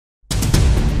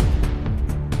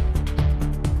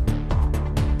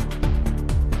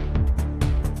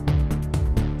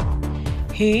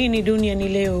Hii ni Duniani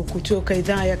leo kutoka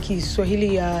idhaa ya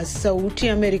Kiswahili ya Sauti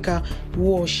ya Amerika,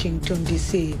 Washington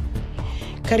DC.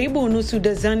 Karibu nusu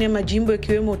dazani ya majimbo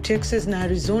yakiwemo Texas na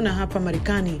Arizona hapa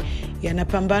Marekani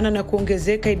yanapambana na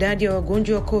kuongezeka idadi ya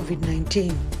wagonjwa wa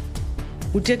COVID-19.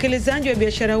 Utekelezaji wa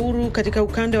biashara huru katika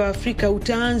ukanda wa Afrika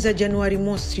utaanza Januari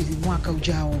mosi mwaka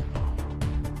ujao.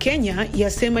 Kenya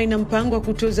yasema ina mpango wa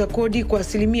kutoza kodi kwa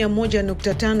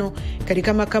 1.5%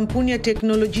 katika makampuni ya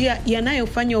teknolojia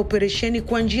yanayofanya operesheni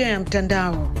kwa njia ya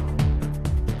mtandao.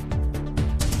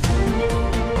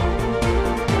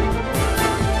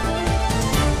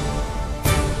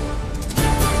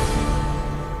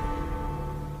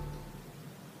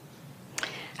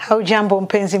 Hujambo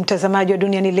mpenzi mtazamaji wa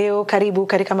Duniani leo, karibu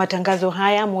katika matangazo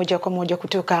haya moja kwa moja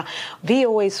kutoka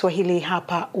VOA Swahili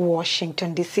hapa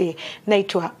Washington DC.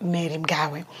 Naitwa Mary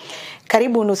Mgawe.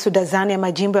 Karibu nusu dazani ya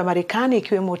majimbo ya Marekani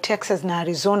ikiwemo Texas na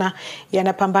Arizona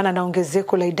yanapambana na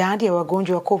ongezeko la idadi ya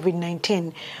wagonjwa wa COVID-19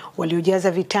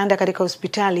 waliojaza vitanda katika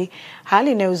hospitali,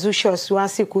 hali inayozusha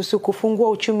wasiwasi kuhusu kufungua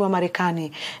uchumi wa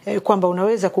Marekani kwamba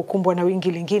unaweza kukumbwa na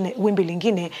wimbi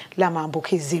lingine la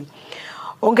maambukizi.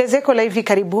 Ongezeko la hivi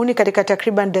karibuni katika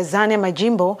takriban dazani ya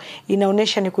majimbo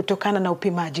inaonyesha ni kutokana na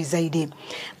upimaji zaidi.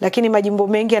 Lakini majimbo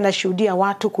mengi yanashuhudia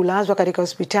watu kulazwa katika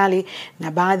hospitali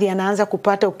na baadhi yanaanza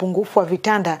kupata upungufu wa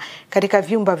vitanda katika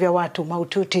vyumba vya watu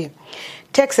mahututi.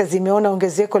 Texas imeona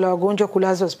ongezeko la wagonjwa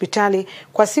kulazwa hospitali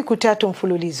kwa siku 3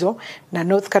 mfululizo, na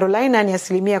North Carolina ni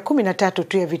 13%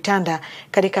 tu ya vitanda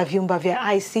katika vyumba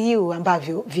vya ICU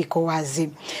ambavyo viko wazi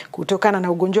kutokana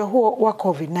na ugonjwa huo wa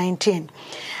COVID-19.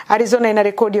 Arizona ina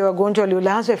rekodi ya wagonjwa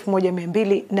waliolazwa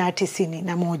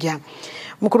 1291.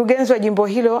 Mkurugenzi wa jimbo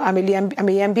hilo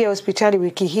ameiambia hospitali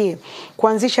wiki hii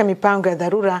kuanzisha mipango ya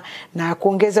dharura na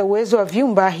kuongeza uwezo wa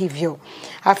vyumba hivyo.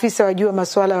 Afisa wa juu wa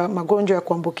masuala ya magonjwa ya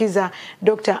kuambukiza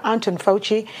Dr. Anton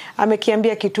Fauci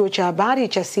amekiambia kituo cha habari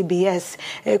cha CBS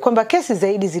kwamba kesi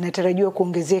zaidi zinatarajiwa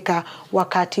kuongezeka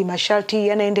wakati masharti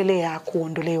yanaendelea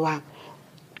kuondolewa.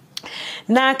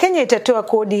 Na Kenya itatoza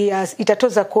kodi ya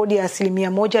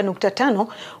 1.5%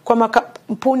 kwa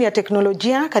makampuni ya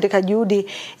teknolojia katika juhudi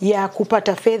ya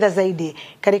kupata fedha zaidi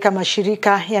katika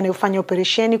mashirika yanayofanya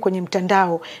operesheni kwenye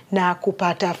mtandao na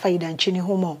kupata faida nchini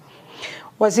humo.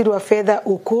 Waziri wa fedha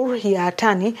Ukur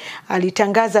Yatani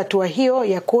alitangaza hatua hiyo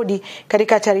ya kodi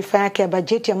katika taarifa yake ya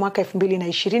bajeti ya mwaka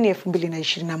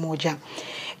 2020-2021.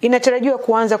 Inatarajiwa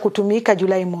kuanza kutumika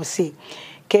Julai mosi.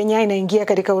 Kenya inaingia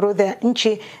katika orodha ya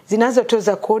nchi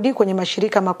zinazotoza kodi kwenye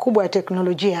mashirika makubwa ya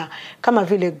teknolojia kama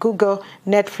vile Google,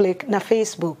 Netflix na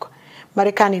Facebook.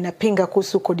 Marekani inapinga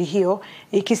kuhusu kodi hiyo,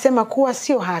 ikisema kuwa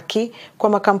sio haki kwa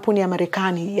makampuni ya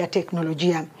Marekani ya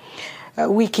teknolojia.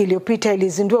 Wiki iliyopita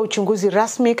ilizindua uchunguzi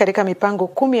rasmi katika mipango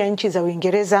 10 ya nchi za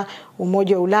Uingereza,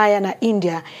 Umoja wa Ulaya na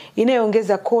India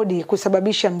inayoongeza kodi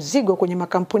kusababisha mzigo kwenye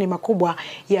makampuni makubwa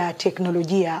ya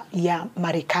teknolojia ya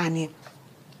Marekani.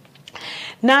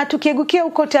 Na tukiegukia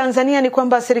huko Tanzania ni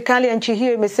kwamba serikali ya nchi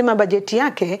hiyo imesema bajeti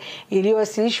yake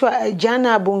iliyowasilishwa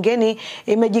jana bungeni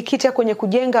imejikita kwenye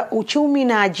kujenga uchumi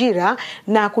na ajira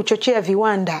na kuchochea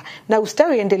viwanda na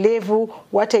ustawi endelevu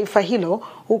wa taifa hilo,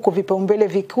 huku vipaumbele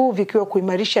vikuu vikiwa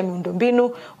kuimarisha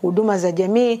miundombinu, huduma za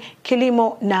jamii,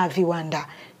 kilimo na viwanda.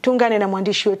 Tuungane na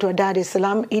mwandishi wetu wa Dar es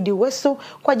Salaam Idi Wesu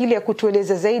kwa ajili ya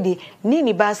kutueleza zaidi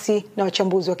nini basi na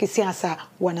wachambuzi wa kisiasa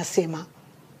wanasema.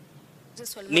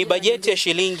 Ni bajeti ya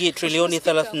shilingi trilioni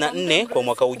 34 kwa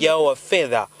mwaka ujao wa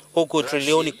fedha, huku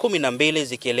trilioni 12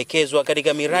 zikielekezwa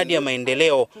katika miradi ya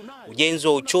maendeleo, ujenzi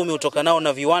wa uchumi utokanao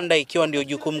na viwanda ikiwa ndio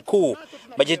jukumu kuu.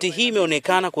 Bajeti hii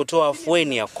imeonekana kutoa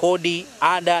afueni ya kodi,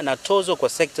 ada na tozo kwa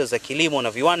sekta za kilimo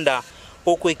na viwanda,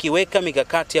 huku ikiweka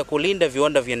mikakati ya kulinda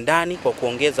viwanda vya ndani kwa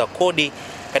kuongeza kodi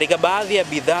katika baadhi ya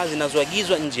bidhaa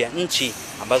zinazoagizwa nje ya nchi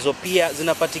ambazo pia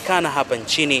zinapatikana hapa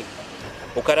nchini.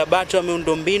 Ukarabati wa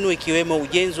miundombinu ikiwemo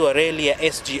ujenzi wa reli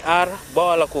ya SGR,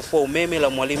 bwawa la kufua umeme la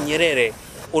Mwalimu Nyerere,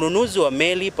 ununuzi wa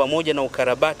meli pamoja na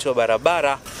ukarabati wa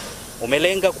barabara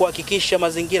umelenga kuhakikisha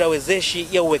mazingira wezeshi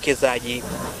ya uwekezaji.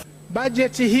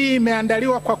 Bajeti hii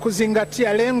imeandaliwa kwa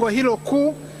kuzingatia lengo hilo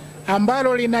kuu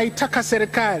ambalo linaitaka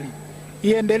serikali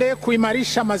iendelee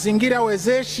kuimarisha mazingira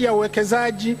wezeshi ya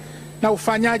uwekezaji na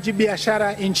ufanyaji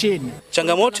biashara nchini.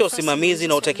 Changamoto ya usimamizi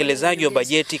na utekelezaji wa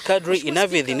bajeti kadri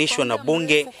inavyoidhinishwa na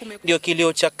bunge ndio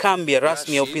kilio cha kambi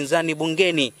rasmi ya upinzani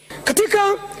bungeni. Katika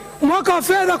mwaka wa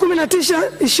fedha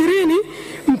 19-20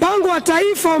 mpango wa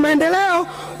taifa wa maendeleo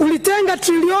ulitenga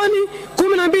trilioni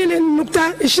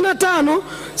 12.25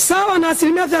 sawa na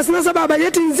 37% ya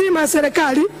bajeti nzima ya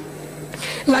serikali,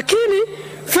 lakini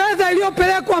fedha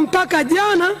iliyopelekwa mpaka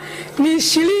jana ni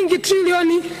shilingi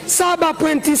trilioni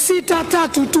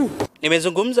 7.63 tu.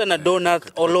 Nimezungumza na Donald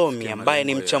Olomi ambaye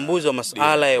ni mchambuzi wa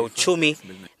masuala ya uchumi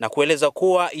na kueleza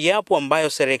kuwa yapo ambayo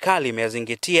serikali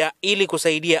imeyazingatia ili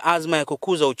kusaidia azma ya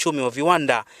kukuza uchumi wa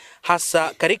viwanda,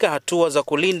 hasa katika hatua za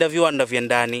kulinda viwanda vya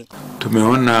ndani.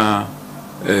 Tumeona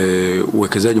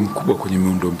uwekezaji mkubwa kwenye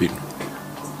miundombinu.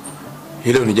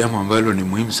 Hilo ni jambo ambalo ni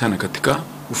muhimu sana katika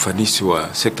ufanisi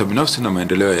wa sekta binafsi na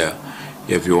maendeleo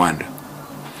ya viwanda.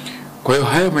 Kwa hiyo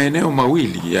haya maeneo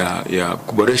mawili ya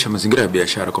kuboresha mazingira ya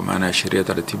biashara kwa maana ya sheria,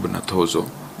 taratibu na tozo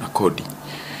na kodi,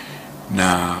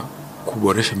 na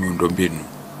kuboresha miundombinu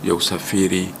ya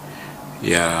usafiri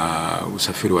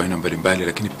wa aina mbalimbali,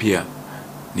 lakini pia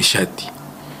nishati,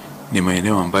 ni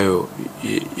maeneo ambayo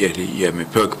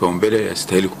yamepewa kipaumbele,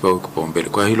 yastahili kupewa kipaumbele.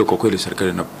 Kwa hilo kwa kweli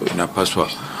serikali inapaswa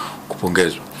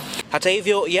kupongezwa. Hata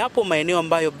hivyo, yapo maeneo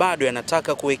ambayo bado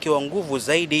yanataka kuwekewa nguvu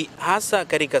zaidi, hasa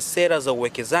katika sera za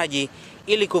uwekezaji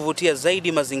ili kuvutia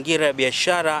zaidi mazingira ya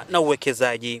biashara na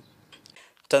uwekezaji.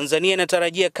 Tanzania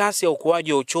inatarajia kasi ya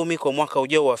ukuaji wa uchumi kwa mwaka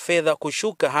ujao wa fedha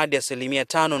kushuka hadi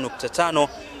 5.5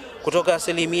 kutoka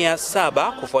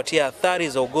 7% kufuatia athari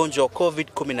za ugonjwa wa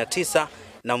COVID-19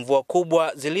 na mvua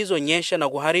kubwa zilizonyesha na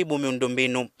kuharibu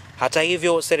miundombinu. Hata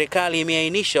hivyo, serikali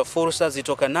imeainisha fursa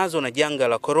zitokanazo na janga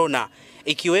la corona,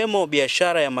 ikiwemo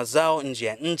biashara ya mazao nje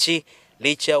ya nchi,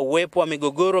 licha ya uwepo wa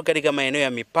migogoro katika maeneo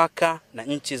ya mipaka na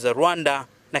nchi za Rwanda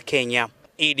na Kenya.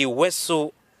 Idi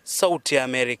Wesu, Sauti ya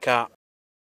Amerika.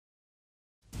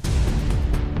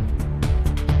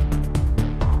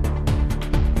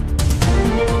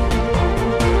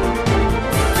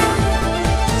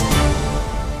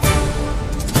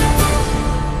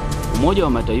 Umoja wa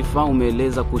Mataifa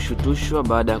umeeleza kushutushwa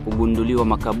baada ya kugunduliwa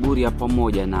makaburi ya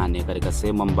pamoja 8 katika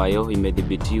sehemu ambayo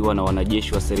imedhibitiwa na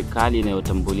wanajeshi wa serikali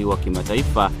inayotambuliwa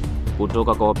kimataifa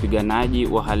kutoka kwa wapiganaji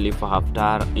wa Khalifa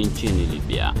Haftar nchini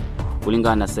Libya.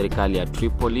 Kulingana na serikali ya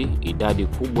Tripoli, idadi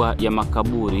kubwa ya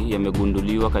makaburi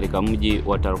yamegunduliwa katika mji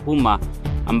wa Tarhuma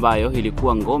ambayo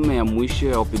ilikuwa ngome ya mwisho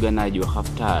ya wapiganaji wa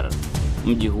Haftar.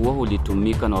 Mji huo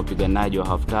ulitumika na wapiganaji wa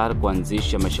Haftar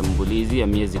kuanzisha mashambulizi ya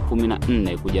miezi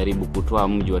 14 kujaribu kutoa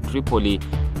mji wa Tripoli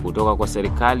kutoka kwa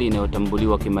serikali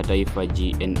inayotambuliwa kimataifa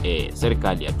GNA.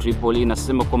 Serikali ya Tripoli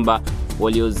inasema kwamba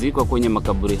waliozikwa kwenye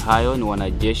makaburi hayo ni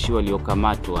wanajeshi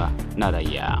waliokamatwa na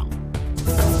raia.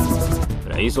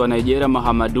 Rais wa Nigeria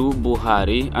Muhammadu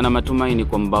Buhari ana matumaini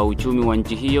kwamba uchumi wa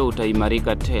nchi hiyo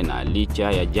utaimarika tena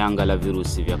licha ya janga la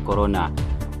virusi vya corona.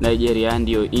 Nigeria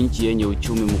ndiyo nchi yenye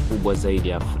uchumi mkubwa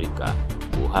zaidi Afrika.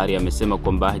 Buhari amesema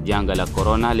kwamba janga la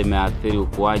corona limeathiri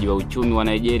ukuaji wa uchumi wa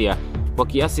Nigeria kwa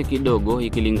kiasi kidogo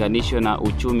ikilinganishwa na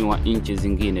uchumi wa nchi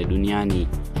zingine duniani.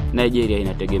 Nigeria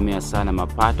inategemea sana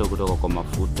mapato kutoka kwa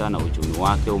mafuta na uchumi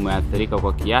wake umeathirika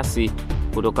kwa kiasi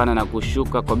kutokana na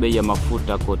kushuka kwa bei ya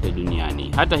mafuta kote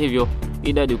duniani. Hata hivyo,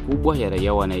 idadi kubwa ya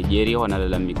raia wa Nigeria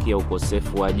wanalalamikia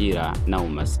ukosefu wa ajira na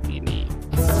umaskini.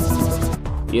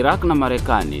 Iraq na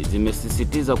Marekani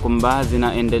zimesisitiza kwamba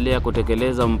zinaendelea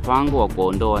kutekeleza mpango wa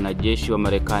kuondoa wanajeshi wa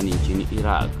Marekani nchini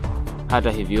Iraq.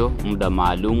 Hata hivyo, muda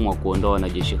maalum wa kuondoa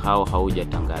wanajeshi hao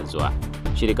haujatangazwa.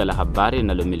 Shirika la habari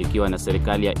linalomilikiwa na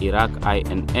serikali ya Iraq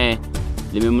INA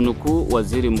limemnukuu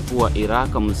waziri mkuu wa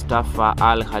Iraq Mustafa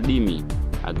al-Hadimi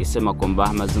akisema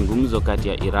kwamba mazungumzo kati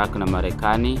ya Iraq na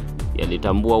Marekani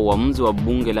yalitambua uamuzi wa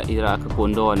bunge la Iraq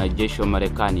kuondoa wanajeshi wa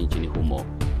Marekani nchini humo.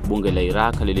 Bunge la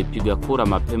Iraq lilipiga kura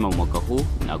mapema mwaka huu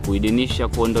na kuidhinisha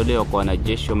kuondolewa kwa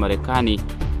wanajeshi wa Marekani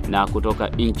na kutoka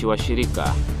nchi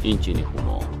washirika nchini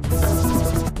humo.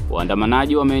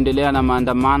 Waandamanaji wameendelea na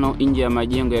maandamano nje ya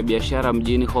majengo ya biashara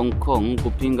mjini Hong Kong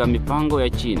kupinga mipango ya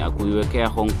China kuiwekea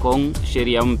Hong Kong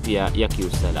sheria mpya ya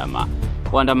kiusalama.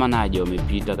 Waandamanaji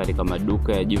wamepita katika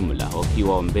maduka ya jumla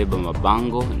wakiwa wamebeba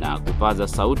mabango na kupaza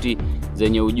sauti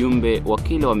zenye ujumbe wa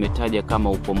kile wametaja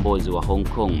kama ukombozi wa Hong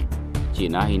Kong.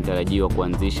 China inatarajiwa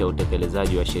kuanzisha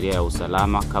utekelezaji wa sheria ya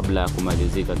usalama kabla ya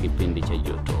kumalizika kipindi cha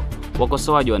joto.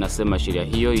 Wakosoaji wanasema sheria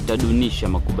hiyo itadunisha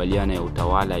makubaliano ya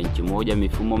utawala ya nchi moja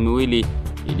mifumo miwili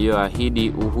iliyoahidi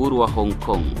uhuru wa Hong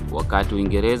Kong wakati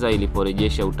Uingereza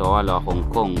iliporejesha utawala wa Hong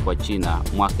Kong kwa China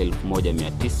mwaka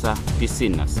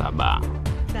 1997.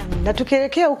 Na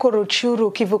tukielekea huko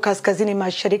Rutshuru, Kivu Kaskazini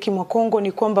mashariki mwa Kongo,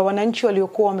 ni kwamba wananchi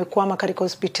waliokuwa wamekwama katika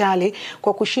hospitali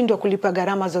kwa kushindwa kulipa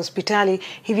gharama za hospitali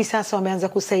hivi sasa wameanza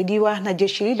kusaidiwa na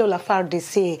jeshi hilo la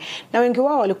FARDC, na wengi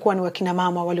wao walikuwa ni wakina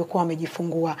mama waliokuwa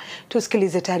wamejifungua.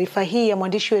 Tusikilize taarifa hii ya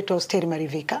mwandishi wetu Austeri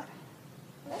Marivika.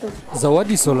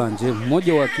 Zawadi Solange,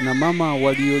 mmoja wa kina mama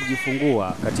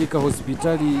waliojifungua katika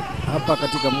hospitali hapa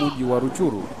katika mji wa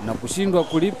Ruchuru na kushindwa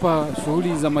kulipa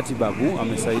shughuli za matibabu,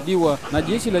 amesaidiwa na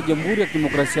jeshi la Jamhuri ya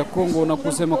Kidemokrasia ya Kongo na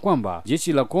kusema kwamba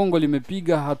jeshi la Kongo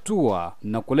limepiga hatua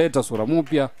na kuleta sura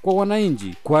mpya kwa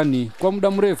wananchi, kwani kwa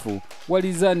muda mrefu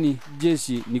walizani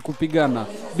jeshi ni kupigana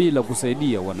bila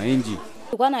kusaidia wananchi.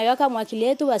 Kwa na yoka mwakili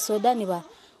yetu wa soda ni wa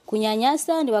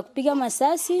kunyanyasa, ni wa kupiga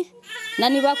masasi na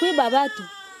ni wa kuiba watu.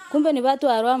 Kumbe ni watu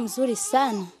wa roho mzuri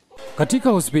sana. Katika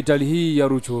hospitali hii ya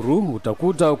Ruchuru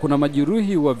utakuta kuna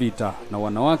majeruhi wa vita na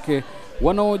wanawake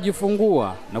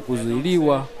wanaojifungua na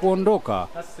kuzuiliwa kuondoka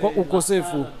kwa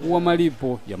ukosefu wa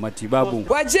malipo ya matibabu.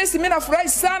 Wajeshi mimi nafurahi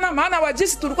sana, maana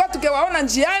wajeshi tulikuwa tukiwaona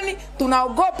njiani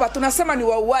tunaogopa, tunasema ni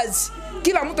wauaji.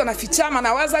 Kila mtu anafichama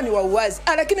na waza ni wauaji.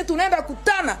 Lakini tunaenda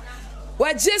kutana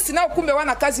wajeshi nao kumbe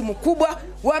wana kazi mkubwa,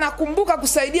 wanakumbuka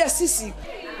kusaidia sisi.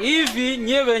 Hivi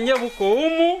nyewe buko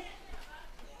humu,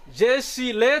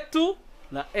 jeshi letu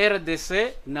na RDC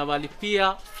na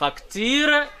walipia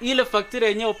faktire, ile faktire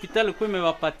yenyewe hospitali kwa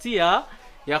imewapatia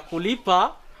ya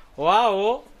kulipa,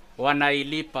 wao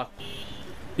wanailipa.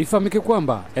 Ifahamike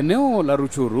kwamba eneo la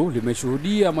Ruchuru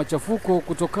limeshuhudia machafuko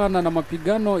kutokana na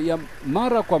mapigano ya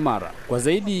mara kwa mara kwa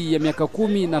zaidi ya miaka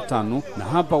 15, na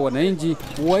hapa wananchi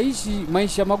waishi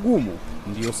maisha magumu,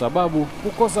 ndiyo sababu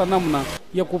kukosa namna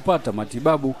ya kupata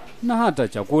matibabu na hata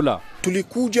chakula.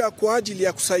 Tulikuja kwa ajili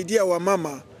ya kusaidia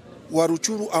wamama wa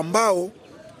Ruchuru ambao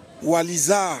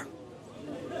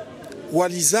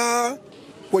walizaa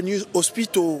kwenye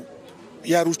hospitali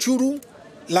ya Ruchuru,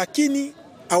 lakini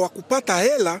hawakupata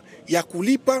hela ya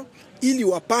kulipa ili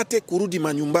wapate kurudi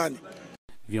manyumbani.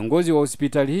 Viongozi wa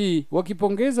hospitali hii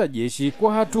wakipongeza jeshi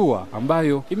kwa hatua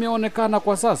ambayo imeonekana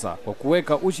kwa sasa kwa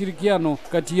kuweka ushirikiano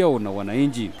kati yao na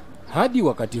wananchi. Hadi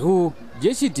wakati huu,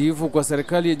 jeshi tiifu kwa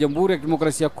serikali ya Jamhuri ya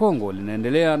Kidemokrasia ya Kongo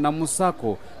linaendelea na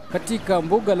msako katika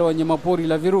mbuga la wanyamapori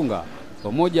la Virunga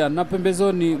pamoja na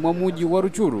pembezoni mwa mji wa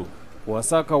Ruchuru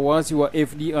kuwasaka waasi wa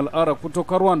FDLR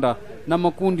kutoka Rwanda na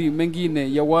makundi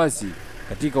mengine ya waasi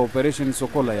katika operation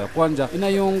Sokola ya kwanza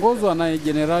inayoongozwa naye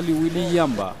Generali Willy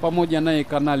Yamba pamoja naye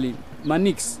Kanali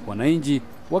Manix. Wananchi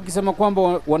wakisema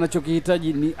kwamba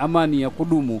wanachokihitaji ni amani ya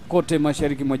kudumu kote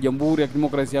mashariki mwa Jamhuri ya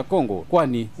Kidemokrasia ya Kongo,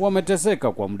 kwani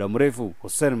wameteseka kwa muda mrefu.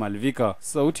 Hussein Malvika,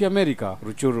 Sauti ya Amerika,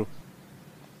 Ruchuru.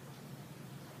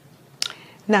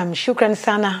 Naam, shukrani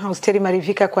sana Austeri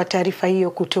Marivika kwa taarifa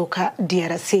hiyo kutoka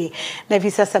DRC. Na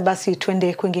hivi sasa basi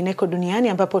tuende kwingineko duniani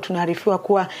ambapo tunaarifiwa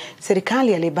kuwa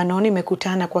serikali ya Lebanon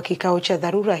imekutana kwa kikao cha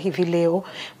dharura hivi leo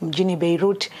mjini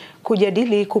Beirut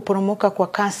kujadili kuporomoka kwa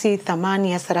kasi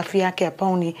thamani ya sarafu yake ya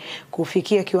pauni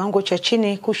kufikia kiwango cha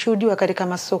chini kushuhudiwa katika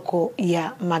masoko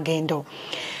ya magendo.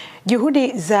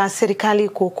 Juhudi za serikali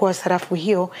kuokoa sarafu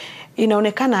hiyo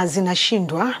inaonekana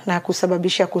zinashindwa na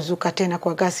kusababisha kuzuka tena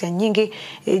kwa ghasia nyingi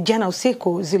jana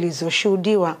usiku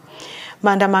zilizoshuhudiwa.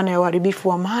 Maandamano ya uharibifu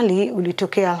wa mali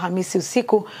ulitokea Alhamisi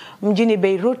usiku mjini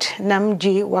Beirut na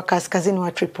mji wa kaskazini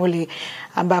wa Tripoli,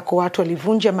 ambako watu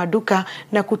walivunja maduka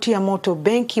na kutia moto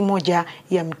benki moja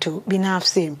ya mtu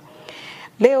binafsi.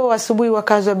 Leo asubuhi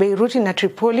wakazi wa Beirut na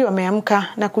Tripoli wameamka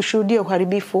na kushuhudia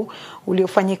uharibifu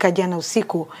uliofanyika jana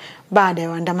usiku baada ya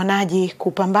waandamanaji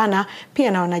kupambana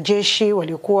pia na wanajeshi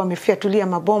waliokuwa wamefiatulia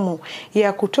mabomu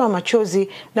ya kutoa machozi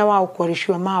na wao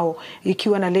kuwarishiwa mao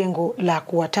ikiwa na lengo la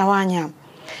kuwatawanya.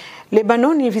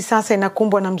 Lebanon hivi sasa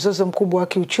inakumbwa na mzozo mkubwa wa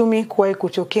kiuchumi kuwahi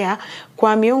kutokea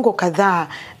kwa miongo kadhaa,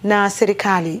 na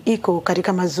serikali iko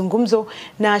katika mazungumzo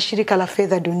na shirika la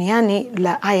fedha duniani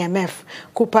la IMF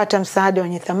kupata msaada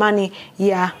wenye thamani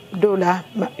ya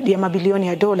mabilioni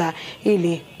ya dola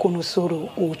ili kunusuru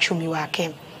uchumi wake.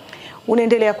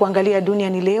 Unaendelea kuangalia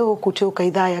Duniani leo kutoka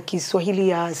idhaa ya Kiswahili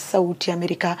ya Sauti ya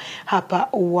Amerika hapa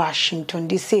Washington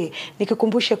DC.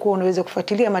 Nikikumbushe kuwa unaweza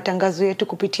kufuatilia matangazo yetu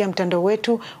kupitia mtandao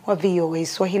wetu wa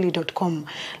voaswahili.com.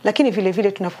 Lakini vile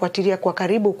vile tunafuatilia kwa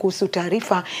karibu kuhusu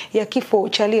taarifa ya kifo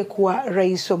cha aliyekuwa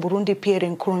rais wa Burundi Pierre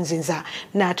Nkurunziza,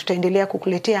 na tutaendelea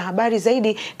kukuletea habari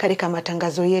zaidi katika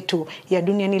matangazo yetu ya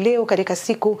Duniani leo katika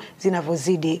siku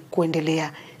zinavyozidi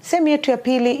kuendelea. Sehemu yetu ya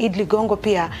pili, Idli Gongo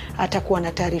pia atakuwa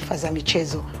na taarifa za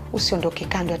michezo. Usiondoke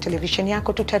kando ya televisheni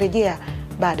yako, tutarejea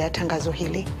baada ya tangazo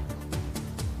hili.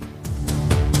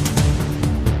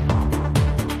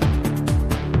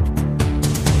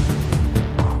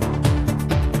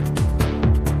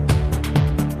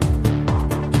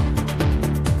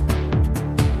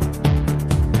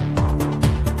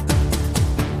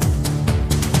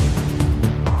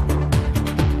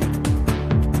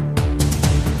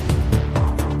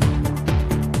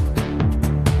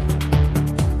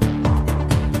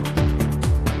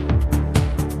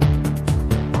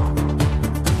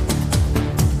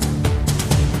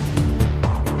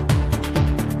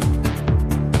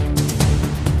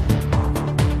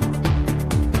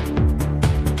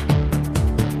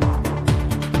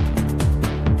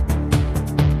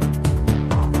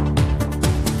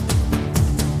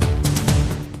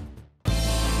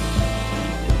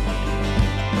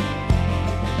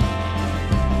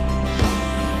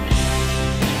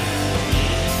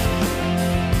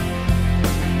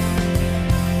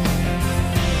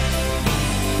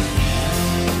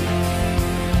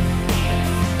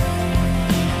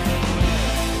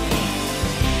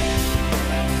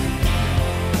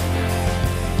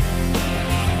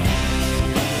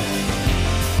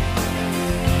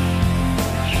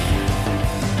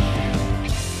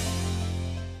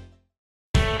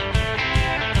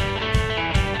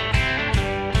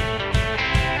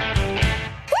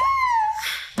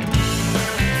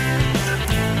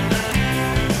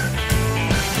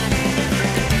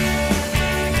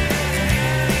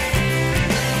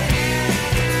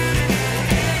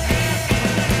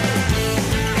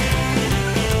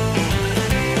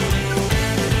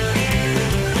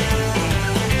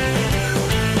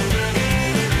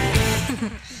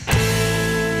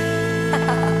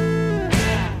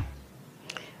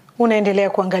 Unaendelea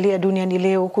kuangalia Duniani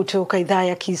leo kutoka idhaa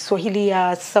ya Kiswahili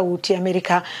ya Sauti ya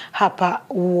Amerika hapa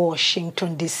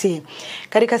Washington DC.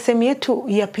 Katika sehemu yetu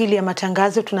ya pili ya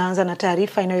matangazo tunaanza na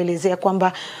taarifa inayoelezea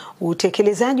kwamba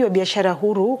utekelezaji wa biashara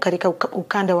huru katika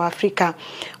ukanda wa Afrika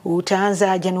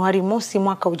utaanza Januari mosi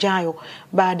mwaka ujayo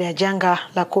baada ya janga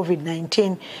la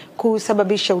COVID-19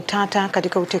 kusababisha utata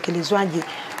katika utekelezwaji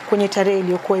kwenye tarehe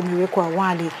iliyokuwa imewekwa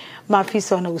awali,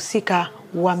 maafisa wanaohusika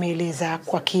wameeleza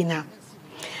kwa kina.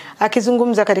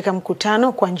 Akizungumza katika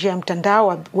mkutano kwa njia ya mtandao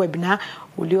wa webinar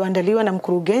ulioandaliwa na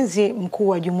mkurugenzi mkuu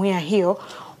wa jumuiya hiyo,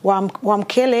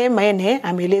 Wamkele Maene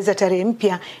ameeleza tarehe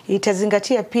mpya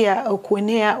itazingatia pia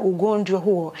kuenea ugonjwa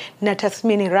huo na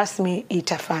tathmini rasmi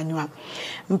itafanywa.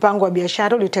 Mpango wa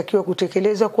biashara ulitakiwa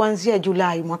kutekelezwa kuanzia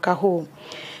Julai mwaka huu.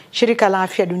 Shirika la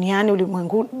Afya Duniani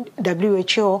ulimwengu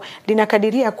WHO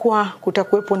linakadiria kuwa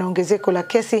kutakuwepo na ongezeko la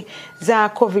kesi za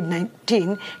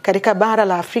COVID-19 katika bara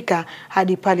la Afrika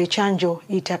hadi pale chanjo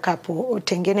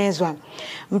itakapotengenezwa.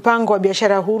 Mpango wa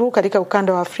biashara huru katika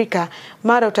ukanda wa Afrika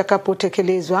mara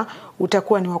utakapotekelezwa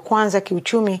utakuwa ni wa kwanza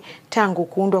kiuchumi tangu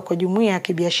kuundwa kwa Jumuiya ya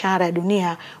Kibiashara ya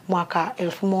Dunia mwaka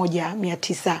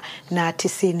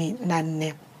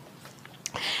 1994.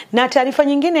 Na taarifa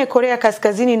nyingine, Korea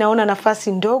Kaskazini inaona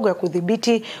nafasi ndogo ya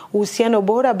kudhibiti uhusiano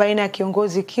bora baina ya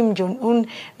kiongozi Kim Jong-un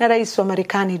na rais wa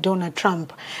Marekani Donald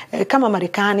Trump. Kama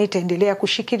Marekani itaendelea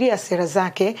kushikilia sera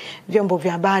zake, vyombo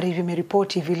vya habari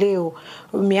vimeripoti hivi leo,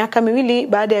 miaka miwili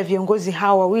baada ya viongozi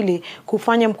hao wawili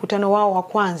kufanya mkutano wao wa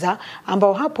kwanza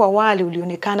ambao hapo awali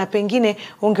ulionekana pengine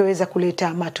ungeweza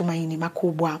kuleta matumaini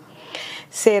makubwa.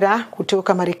 Sera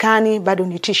kutoka Marekani bado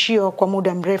ni tishio kwa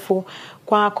muda mrefu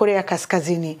kwa Korea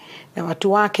Kaskazini na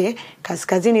watu wake.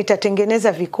 Kaskazini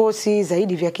itatengeneza vikosi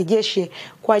zaidi vya kijeshi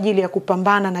kwa ajili ya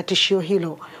kupambana na tishio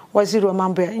hilo, waziri wa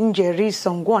mambo ya nje Ri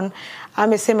Song-won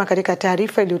amesema katika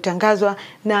taarifa iliyotangazwa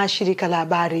na shirika la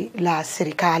habari la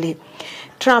serikali.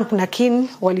 Trump na Kim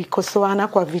walikosoana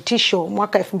kwa vitisho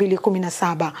mwaka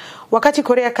 2017 wakati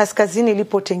Korea Kaskazini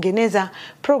ilipotengeneza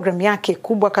programu yake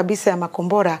kubwa kabisa ya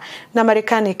makombora, na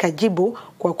Marekani ikajibu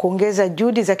kwa kuongeza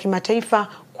juhudi za kimataifa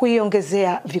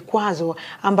kuiongezea vikwazo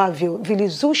ambavyo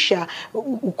vilizusha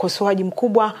ukosoaji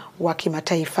mkubwa wa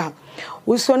kimataifa.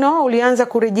 Uhusiano wao ulianza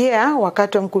kurejea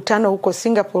wakati wa mkutano huko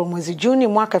Singapore mwezi Juni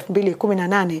mwaka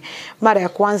 2018, mara ya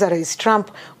kwanza Rais Trump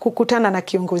kukutana na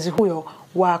kiongozi huyo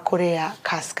wa Korea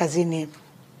Kaskazini.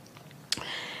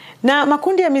 Na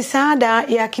makundi ya misaada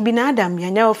ya kibinadamu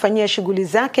yanayofanyia shughuli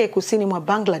zake kusini mwa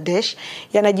Bangladesh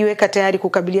yanajiweka tayari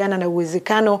kukabiliana na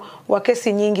uwezekano wa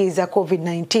kesi nyingi za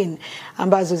COVID-19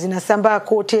 ambazo zinasambaa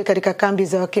kote katika kambi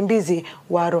za wakimbizi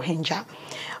wa Rohingya.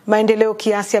 Maendeleo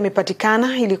kiasi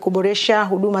yamepatikana ili kuboresha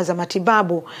huduma za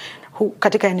matibabu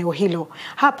katika eneo hilo.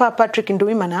 Hapa Patrick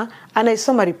Nduimana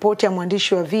anaisoma ripoti ya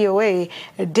mwandishi wa VOA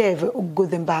Dave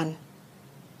Guthenban.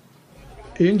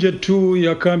 Nje tu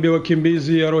ya kambi ya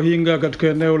wakimbizi ya Rohingya katika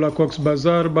eneo la Cox's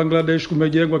Bazar, Bangladesh,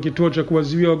 kumejengwa kituo cha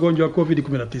kuwazuia wagonjwa wa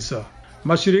COVID-19.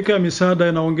 Mashirika ya misaada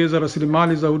yanaongeza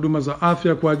rasilimali za huduma za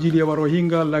afya kwa ajili ya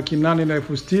Warohingya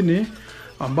 860,000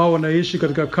 ambao wanaishi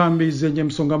katika kambi zenye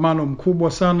msongamano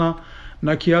mkubwa sana,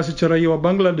 na kiasi cha raia wa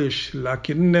Bangladesh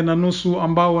 450,000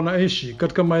 ambao wanaishi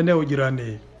katika maeneo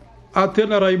jirani.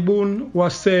 Athena Raibun wa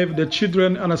Save the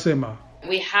Children anasema,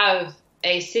 We have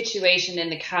a situation in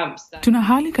the camps tuna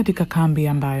hali katika kambi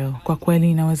ambayo kwa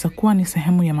kweli inaweza kuwa ni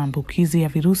sehemu ya maambukizi ya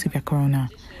virusi vya corona.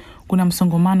 Kuna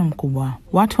msongamano mkubwa,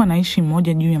 watu wanaishi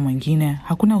mmoja juu ya mwingine,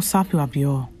 hakuna usafi wa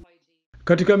vyoo.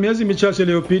 Katika miezi michache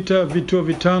iliyopita, vituo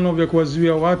 5 vya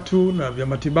kuwazuia watu na vya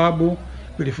matibabu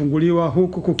vilifunguliwa,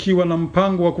 huku kukiwa na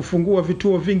mpango wa kufungua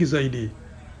vituo vingi zaidi.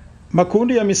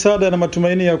 Makundi ya misaada yana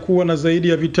matumaini ya kuwa na zaidi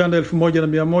ya vitanda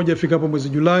 1100 ifikapo mwezi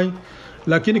Julai,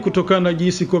 lakini kutokana na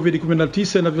jinsi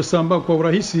COVID-19 inavyosambaa kwa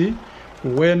urahisi,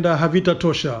 huenda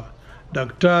havitatosha.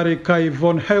 Daktari Kai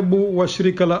von Hebu wa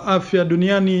shirika la Afya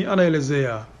Duniani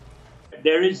anaelezea.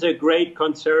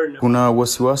 Kuna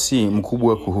wasiwasi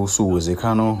mkubwa kuhusu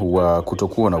uwezekano wa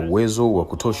kutokuwa na uwezo wa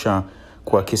kutosha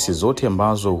kwa kesi zote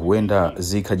ambazo huenda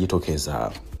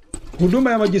zikajitokeza.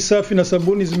 Huduma ya maji safi na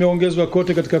sabuni zimeongezwa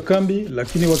kote katika kambi,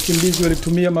 lakini wakimbizi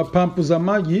walitumia mapampu za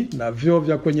maji na vyoo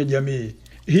vya kwenye jamii.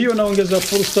 Hiyo inaongeza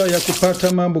fursa ya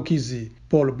kupata maambukizi.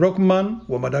 Paul Brockman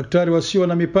wa Madaktari Wasio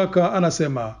na Mipaka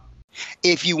anasema,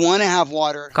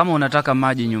 kama unataka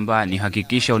maji nyumbani,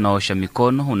 hakikisha unaosha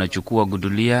mikono, unachukua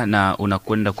gudulia na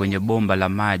unakwenda kwenye bomba la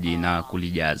maji na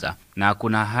kulijaza. Na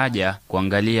kuna haja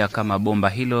kuangalia kama bomba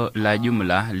hilo la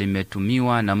jumla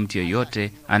limetumiwa na mtu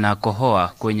yeyote anakohoa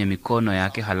kwenye mikono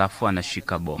yake halafu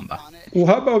anashika bomba.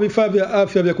 Uhaba wa vifaa vya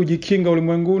afya vya kujikinga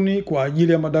ulimwenguni kwa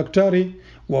ajili ya madaktari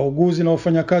wauguzi na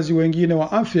wafanyakazi wengine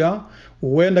wa afya,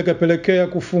 huenda kapelekea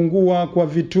kufungua kwa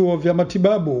vituo vya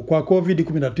matibabu kwa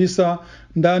COVID-19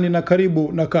 ndani na karibu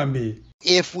na kambi.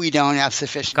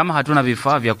 Kama hatuna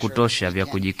vifaa vya kutosha vya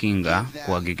kujikinga,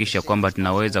 kuhakikisha kwamba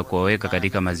tunaweza kuwaweka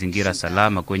katika mazingira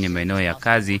salama kwenye maeneo ya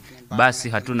kazi, basi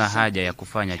hatuna haja ya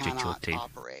kufanya chochote.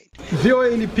 VOA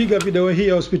ilipiga video hii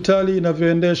ya hospitali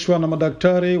inavyoendeshwa na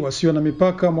madaktari wasio na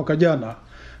mipaka mwaka jana,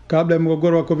 kabla ya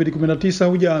mgogoro wa COVID-19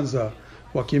 hujaanza.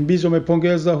 Wakimbizi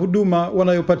wamepongeza huduma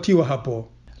wanayopatiwa hapo.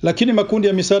 Lakini makundi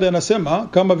ya misaada yanasema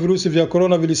kama virusi vya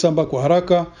corona vilisambaa kwa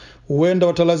haraka, huenda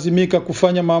watalazimika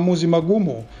kufanya maamuzi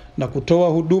magumu na kutoa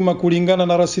huduma kulingana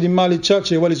na rasilimali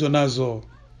chache walizonazo.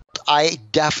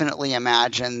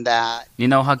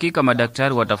 Nina uhakika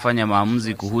madaktari watafanya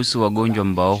maamuzi kuhusu wagonjwa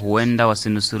ambao huenda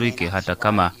wasinusurike, hata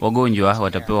kama wagonjwa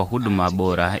watapewa huduma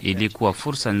bora ili kuwa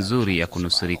fursa nzuri ya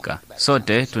kunusurika.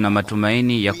 Sote tuna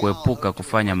matumaini ya kuepuka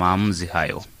kufanya maamuzi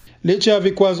hayo. Licha ya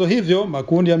vikwazo hivyo,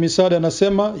 makundi ya misaada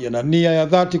yanasema yana nia ya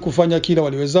dhati kufanya kila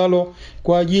waliwezalo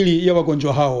kwa ajili ya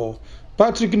wagonjwa hao.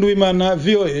 Patrick Ndwimana,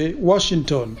 VOA,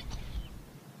 Washington.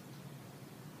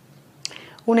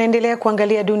 Unaendelea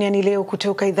kuangalia Duniani leo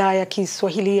kutoka idhaa ya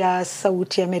Kiswahili ya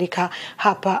Sauti ya Amerika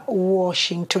hapa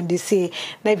Washington DC.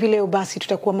 Na hivi leo basi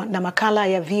tutakuwa na makala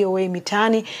ya VOA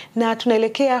Mitaani na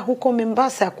tunaelekea huko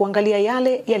Mombasa kuangalia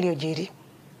yale yaliyojiri.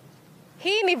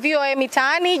 Hii ni VOA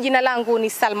Mitaani, jina langu ni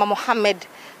Salma Mohamed.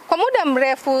 Kwa muda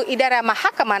mrefu idara ya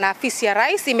mahakama na afisi ya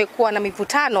rais imekuwa na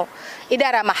mivutano.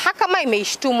 Idara ya mahakama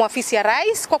imeishtumu afisi ya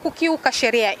rais kwa kukiuka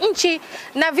sheria ya nchi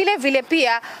na vile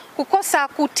pia kukosa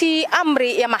kutii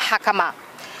amri ya mahakama.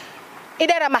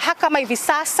 Idara ya mahakama hivi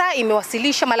sasa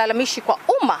imewasilisha malalamishi kwa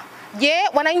umma. Je,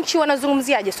 wananchi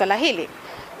wanazungumziaje swala hili?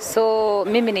 So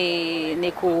mimi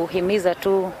ni kuhimiza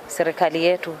tu serikali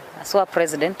yetu, aswa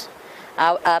president,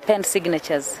 append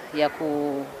signatures ya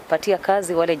kupatia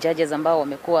kazi wale judges ambao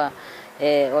wamekuwa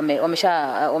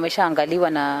wameshaangaliwa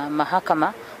na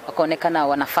mahakama wakaonekana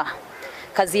wanafaa.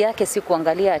 Kazi yake si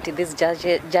kuangalia ati these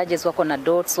judges wako na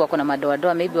dots, wako na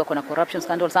madoadoa, maybe wako na corruption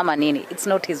scandals ama nini. It's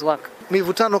not his work.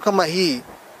 Mivutano kama hii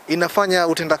inafanya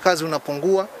utendakazi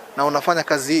unapungua na unafanya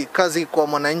kazi kwa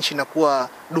mwananchi na kuwa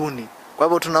duni. Kwa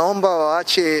hivyo tunaomba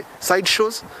waache side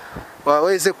shows,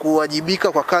 waweze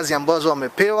kuwajibika kwa kazi ambazo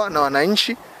wamepewa na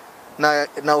wananchi,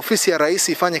 na ofisi ya rais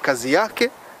ifanye kazi yake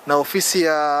na ofisi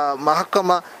ya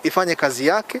mahakama ifanye kazi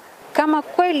yake. Kama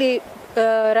kweli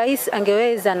rais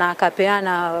angeweza na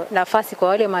akapeana nafasi kwa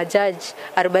wale majaji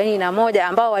 41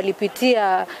 ambao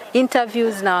walipitia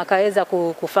interviews na wakaweza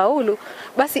kufaulu,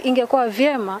 basi ingekuwa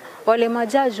vyema wale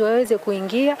majaji waweze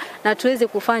kuingia na tuweze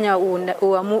kufanya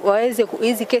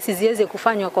hizi kesi ziweze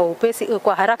kufanywa kwa upesi,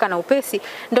 kwa haraka na upesi,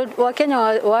 ndio Wakenya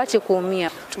waache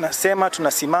kuumia. Tunasema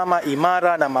tunasimama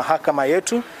imara na mahakama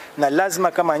yetu, na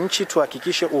lazima kama nchi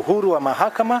tuhakikishe uhuru wa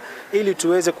mahakama ili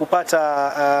tuweze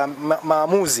kupata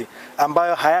maamuzi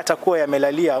ambayo hayatakuwa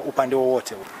yamelalia upande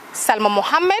wowote. Salma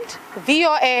Mohamed,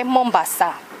 VOA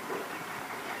Mombasa.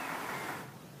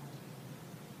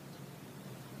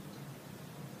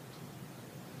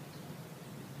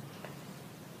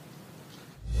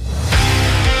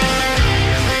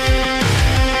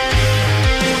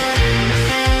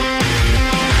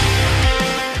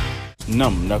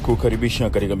 Naam, na kukaribisha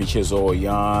katika michezo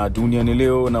ya Duniani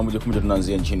leo, na moja kwa moja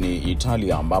tunaanzia nchini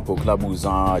Italia ambapo klabu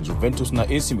za Juventus na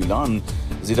AC Milan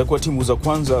zitakuwa timu za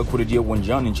kwanza kurejea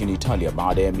uwanjani nchini Italia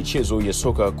baada ya michezo ya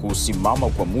soka kusimama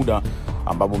kwa muda,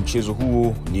 ambapo mchezo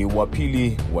huo ni wa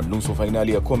pili wa nusu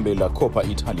fainali ya kombe la Coppa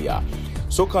Italia.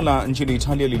 Soka la nchini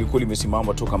Italia lilikuwa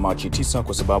limesimama toka Machi 9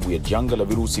 kwa sababu ya janga la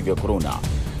virusi vya corona.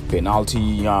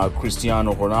 Penalti ya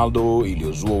Cristiano Ronaldo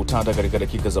iliyozua utata katika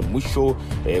dakika za mwisho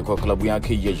kwa klabu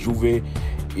yake ya Juve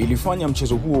ilifanya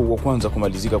mchezo huo wa kwanza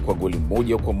kumalizika kwa goli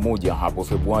 1-1 hapo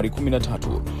Februari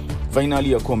 13.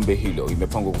 Fainali ya kombe hilo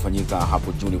imepangwa kufanyika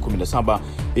hapo Juni 17,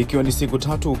 ikiwa ni siku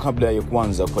tatu kabla ya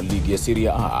kuanza kwa ligi ya Serie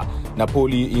A.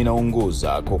 Napoli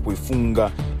inaongoza kwa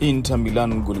kuifunga Inter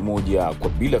Milan goli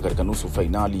 1-0 katika nusu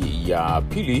fainali ya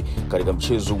pili katika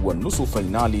mchezo wa nusu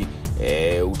fainali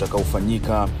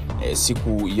utakaofanyika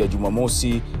siku ya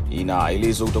Jumamosi.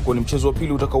 Inaelezwa utakuwa ni mchezo wa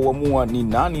pili utakaoamua ni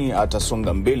nani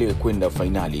atasonga mbele kwenda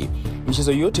fainali.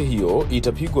 Michezo yote hiyo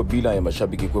itapigwa bila ya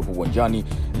mashabiki kuwepo uwanjani,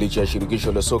 licha ya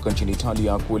shirikisho la soka nchini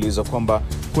Italia kueleza kwamba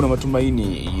kuna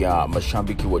matumaini ya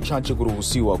mashabiki wachache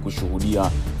kuruhusiwa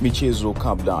kushuhudia michezo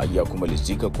kabla ya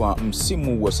kumalizika kwa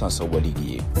msimu wa sasa wa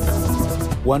ligi.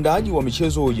 Waandaaji wa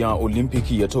michezo ya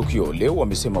Olimpiki ya Tokyo leo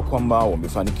wamesema kwamba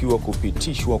wamefanikiwa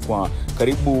kupitishwa kwa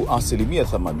karibu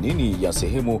 80% ya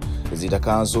sehemu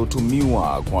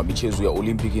zitakazotumiwa kwa michezo ya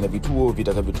Olimpiki na vituo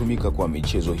vitakavyotumika kwa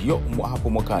michezo hiyo hapo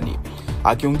mwakani.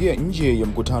 Akiongea nje ya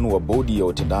mkutano wa bodi ya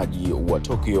watendaji wa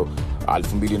Tokyo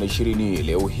 2020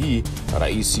 leo hii,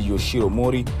 Rais Yoshiro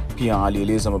Mori pia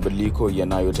alieleza mabadiliko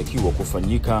yanayotakiwa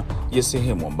kufanyika ya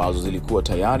sehemu ambazo zilikuwa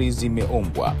tayari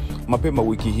zimeombwa. Mapema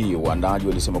wiki hii, waandaaji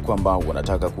walisema kwamba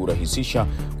wanataka kurahisisha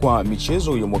kwa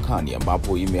michezo ya mwakani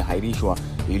ambapo imehairishwa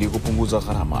ili kupunguza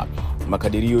gharama.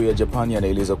 Makadirio ya Japani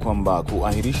yanaeleza kwamba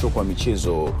kuahirishwa kwa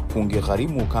michezo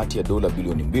kungegharimu kati ya dola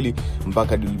bilioni 2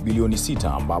 mpaka bilioni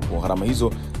 6, ambapo gharama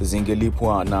hizo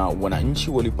zingelipwa na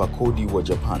wananchi walipa kodi wa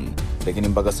Japan. Lakini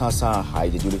mpaka sasa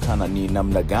haijajulikana ni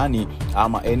namna gani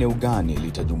ama eneo gani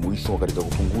litajumuishwa katika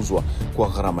kupunguzwa kwa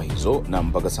gharama hizo, na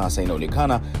mpaka sasa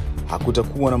inaonekana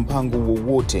hakutakuwa na mpango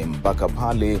wowote mpaka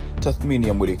pale tathmini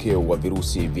ya mwelekeo wa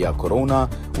virusi vya corona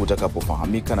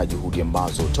utakapofahamika na juhudi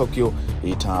ambazo Tokyo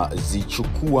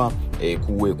itazichukua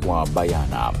kuwekwa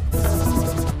bayana.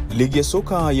 Ligi ya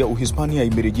soka ya Uhispania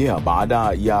imerejea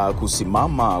baada ya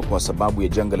kusimama kwa sababu ya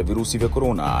janga la virusi vya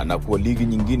corona na kuwa ligi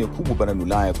nyingine kubwa barani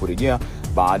Ulaya kurejea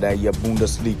baada ya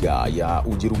Bundesliga ya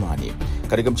Ujerumani.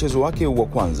 Katika mchezo wake wa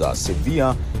kwanza,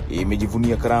 Sevilla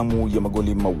imejivunia karamu ya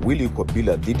magoli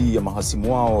 2-0 dhidi ya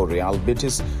mahasimu wao Real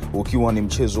Betis, ukiwa ni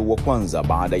mchezo wa kwanza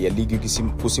baada ya ligi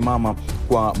kusimama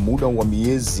kwa muda wa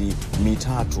miezi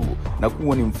 3 na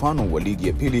kuwa ni mfano wa ligi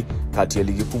ya pili kati ya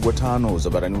ligi kubwa 5 za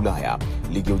barani Ulaya.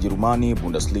 Ligi ya Ujerumani,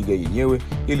 Bundesliga yenyewe,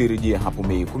 ilirejea hapo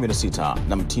Mei 16,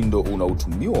 na mtindo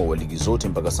unaotumiwa wa ligi zote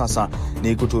mpaka sasa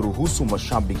ni kutoruhusu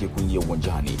mashabiki kuingia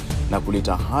uwanjani na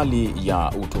kuleta hali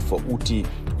ya utofauti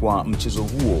kwa mchezo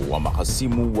huo wa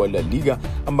mahasimu wa La Liga,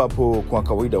 ambapo kwa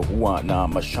kawaida huwa na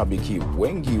mashabiki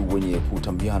wengi wenye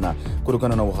kutambiana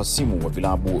kutokana na uhasimu wa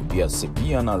vilabu vya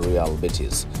Sevilla na Real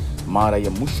Betis. Mara ya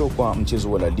mwisho kwa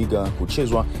mchezo wa La Liga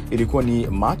kuchezwa ilikuwa ni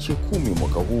Machi 10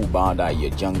 mwaka huu baada ya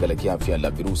janga la kiafya la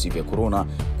virusi vya corona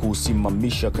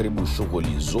kusimamisha karibu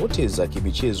shughuli zote za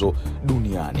kimichezo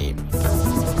duniani.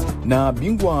 Na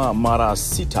bingwa mara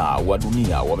 6 wa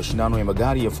dunia wa mashindano ya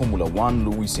magari ya Formula 1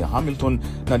 Lewis Hamilton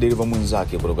na dereva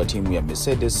mwenzake kutoka timu ya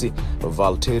Mercedes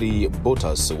Valtteri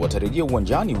Bottas watarejea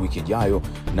uwanjani wiki ijayo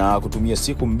na kutumia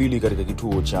siku 2 katika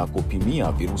kituo cha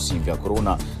kupimia virusi vya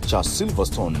corona cha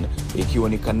Silverstone, ikiwa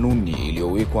ni kanuni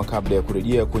iliyowekwa kabla ya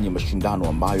kurejea kwenye mashindano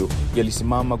ambayo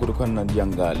yalisimama kutokana na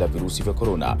janga la virusi vya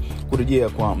corona. Kurejea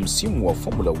kwa msimu wa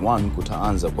Formula 1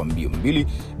 kutaanza kwa mbio 2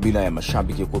 bila ya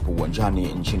mashabiki kuwepo uwanjani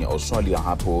nchini Australia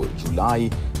hapo Julai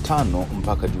 5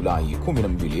 mpaka Julai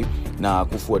 12 na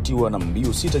kufuatiwa na mbio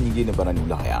 6 nyingine barani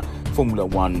Ulaya. Formula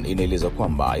 1 inaeleza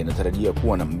kwamba inatarajia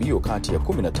kuwa na mbio kati ya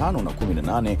 15 na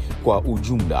 18 kwa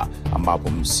ujumla, ambapo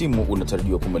msimu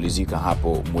unatarajiwa kumalizika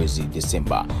hapo mwezi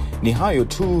Desemba. Ni hayo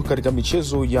tu katika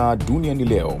michezo ya Duniani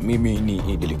leo. Mimi ni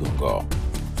Idi Ligongo.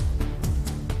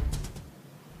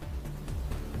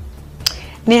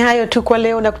 Ni hayo tu kwa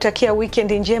leo, na kutakia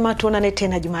weekend njema. Tuonane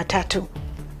tena Jumatatu.